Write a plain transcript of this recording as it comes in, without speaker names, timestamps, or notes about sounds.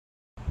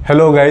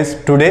Hello guys,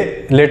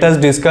 today let us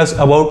discuss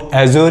about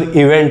Azure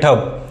Event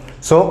Hub.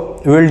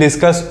 So we will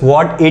discuss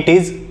what it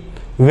is,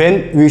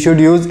 when we should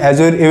use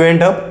Azure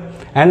Event Hub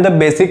and the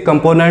basic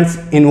components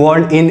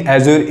involved in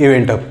Azure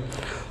Event Hub.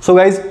 So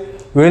guys,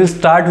 we will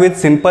start with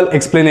simple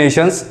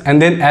explanations, and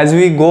then as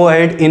we go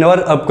ahead in our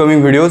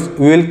upcoming videos,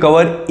 we will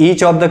cover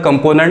each of the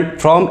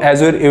component from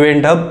Azure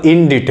Event Hub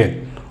in detail.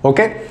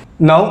 Okay,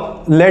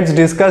 now let's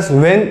discuss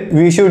when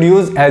we should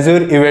use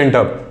Azure Event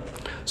Hub.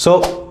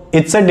 So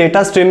it's a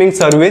data streaming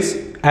service,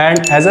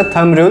 and as a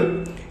thumb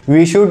rule,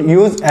 we should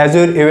use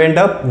Azure Event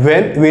Hub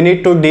when we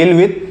need to deal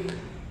with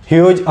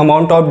huge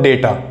amount of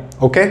data.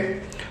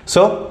 Okay,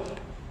 so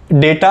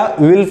data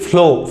will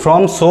flow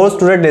from source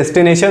to the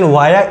destination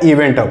via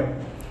Event Hub.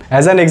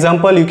 As an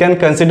example, you can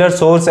consider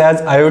source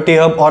as IoT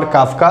Hub or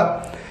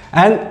Kafka,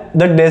 and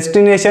the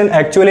destination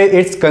actually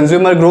it's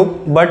consumer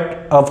group,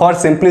 but for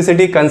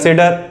simplicity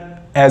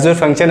consider Azure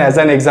Function as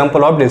an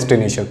example of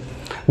destination.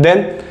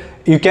 Then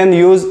you can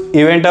use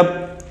Event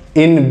Hub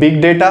in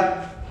big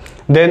data.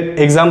 Then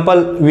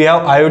example, we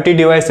have IoT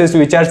devices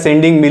which are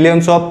sending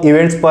millions of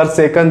events per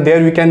second,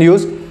 there we can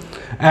use.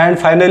 And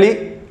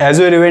finally,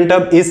 Azure Event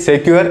Hub is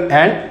secure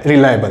and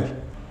reliable.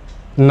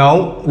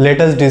 Now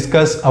let us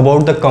discuss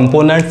about the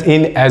components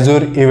in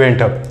Azure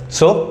Event Hub.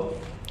 So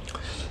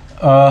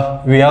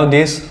we have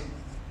this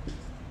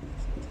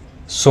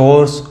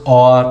source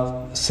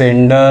or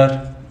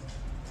sender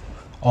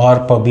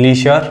or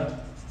publisher,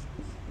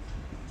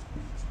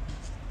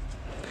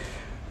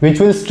 which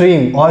will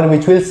stream or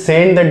which will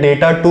send the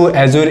data to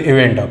Azure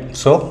Event Hub.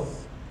 So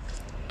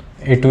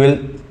it will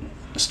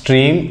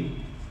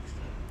stream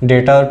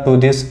data to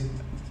this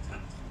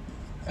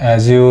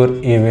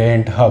Azure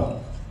Event Hub,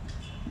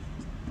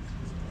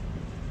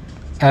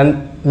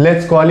 and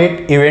let's call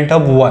it Event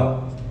Hub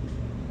 1.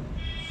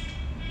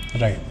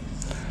 Right.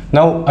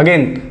 Now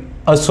again,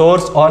 a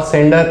source or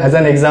sender, as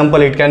an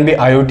example, it can be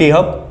IoT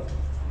Hub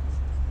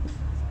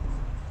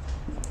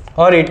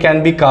or it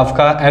can be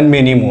Kafka and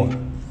many more.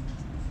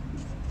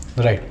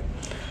 Right.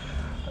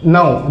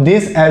 Now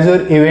this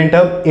Azure Event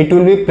Hub, it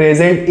will be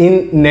present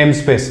in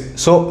namespace.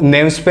 So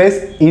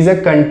namespace is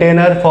a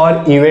container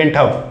for Event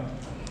Hub.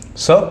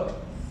 So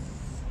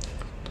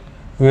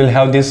we will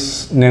have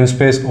this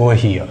namespace over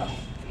here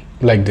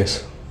like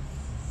this.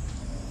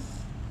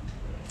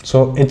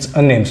 So it's a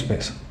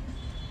namespace,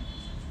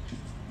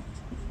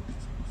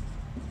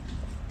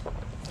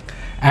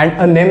 and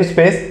a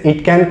namespace,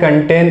 it can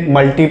contain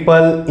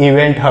multiple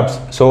event hubs.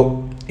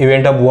 So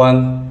Event Hub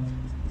 1,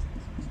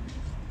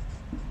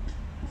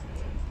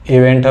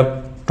 Event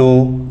Hub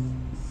 2,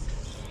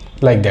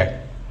 like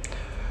that.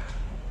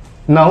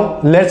 Now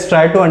let's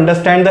try to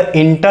understand the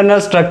internal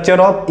structure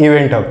of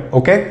Event Hub.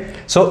 Okay,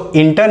 so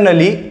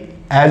internally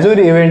Azure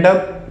Event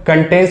Hub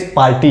contains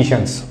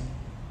partitions.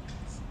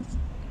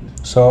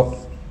 So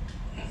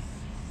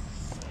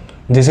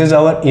this is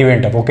our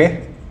Event Hub.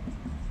 Okay,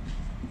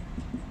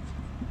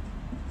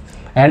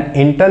 and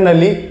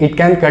internally it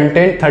can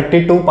contain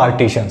 32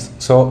 partitions.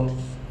 So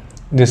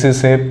this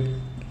is a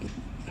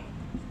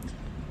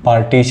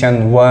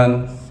partition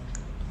 1,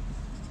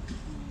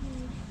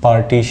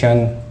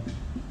 partition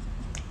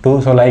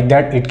 2, so like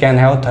that it can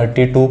have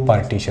 32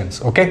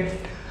 partitions. Okay,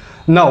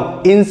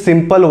 now in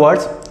simple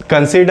words,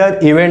 consider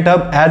Event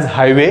Hub as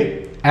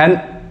highway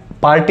and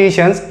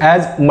partitions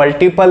as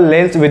multiple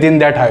lanes within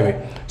that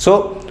highway.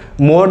 So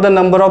more the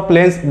number of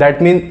lanes,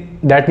 that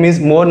means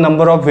more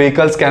number of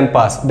vehicles can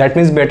pass, that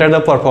means better the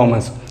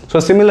performance. So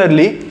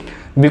similarly,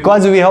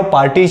 because we have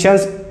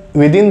partitions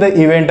within the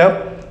Event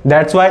Hub,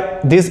 that's why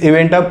this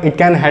Event Hub, it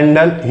can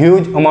handle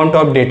huge amount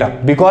of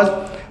data, because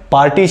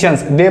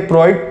partitions, they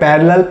provide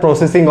parallel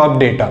processing of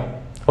data.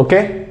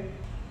 Okay,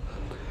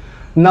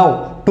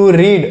 now to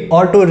read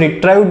or to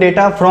retrieve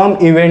data from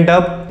Event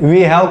Hub, we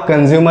have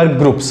consumer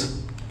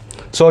groups.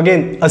 So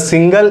again, a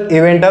single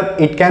Event Hub,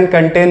 it can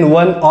contain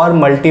one or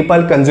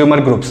multiple consumer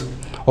groups.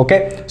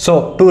 Okay,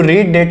 so to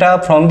read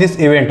data from this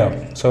Event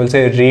Hub, so we'll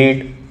say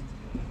read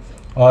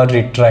or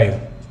retrieve,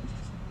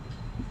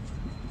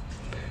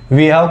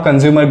 we have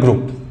consumer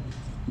group.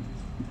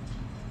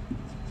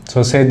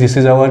 So say this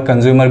is our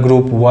consumer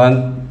group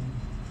 1.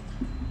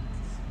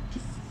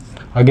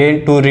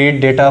 Again, to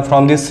read data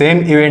from the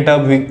same Event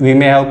Hub, we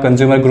may have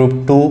consumer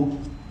group 2,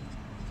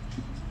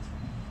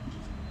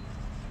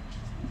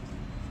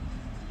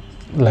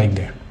 like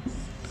that.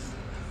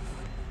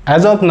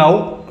 As of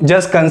now,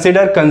 just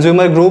consider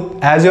consumer group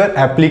as your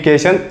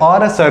application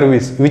or a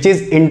service which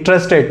is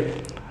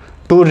interested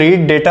to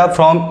read data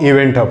from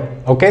Event Hub.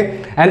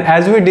 Okay, and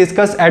as we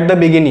discussed at the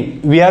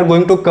beginning, we are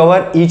going to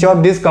cover each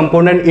of these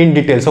components in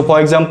detail. So for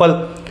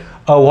example,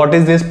 what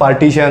is this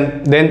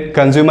partition, then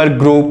consumer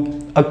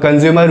group, a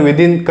consumer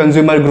within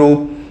consumer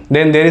group,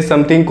 then there is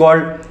something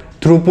called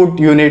throughput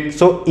unit.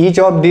 So each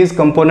of these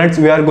components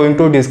we are going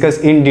to discuss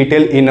in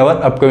detail in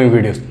our upcoming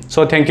videos.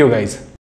 So thank you guys.